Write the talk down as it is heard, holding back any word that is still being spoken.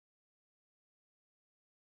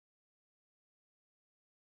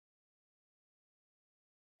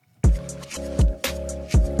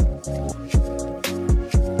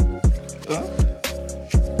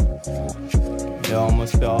They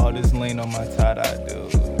almost spill all this lean on my tie-dye,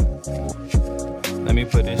 dude. Let me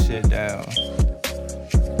put this shit down.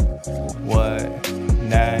 What?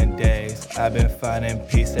 9 days, I've been finding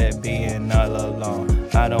peace at being all alone.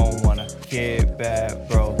 I don't wanna get back,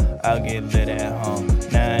 bro, I'll get lit at home.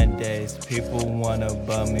 9 days, people wanna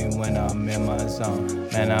bug me when I'm in my zone.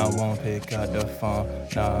 Man, I won't pick up the phone,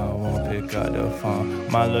 nah, I won't pick up the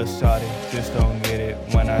phone. My little shawty just don't get it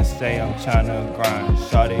when I say I'm tryna grind.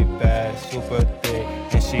 Shawty bad, super thick,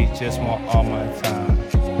 and she just want all my time.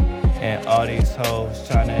 And all these hoes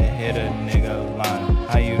tryna hit a nigga line.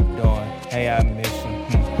 How you doing? Hey, I miss you.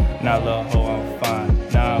 Now little hoe, I'm fine.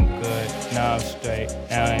 Now I'm good, now I'm straight.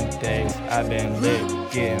 Nowadays, I've been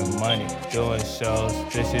lit, getting money, doing shows.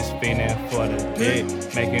 Bitches fiending for the dick,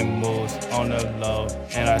 making moves on the low.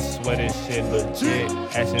 And I swear this shit legit.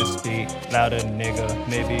 Action speak louder, nigga.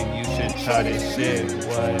 Maybe you should try this shit.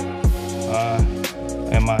 What?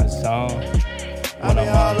 In my zone. When I'm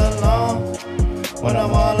all alone. When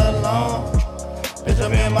I'm all alone. Bitch,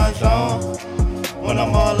 I'm in my zone. When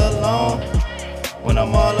I'm all alone. When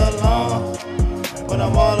I'm all alone, when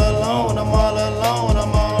I'm all alone, when I'm all alone, when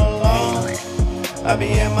I'm all alone, I be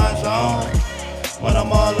in my zone. When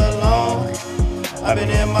I'm all alone, I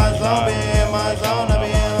been in my zone, be in my zone, I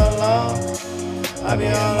be in alone, I be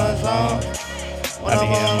on my zone. When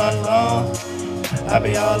I'm all alone, I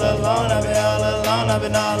be all alone, I be all alone, I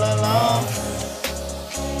been all alone.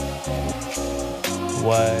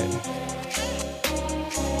 What?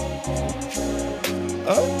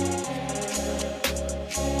 Oh.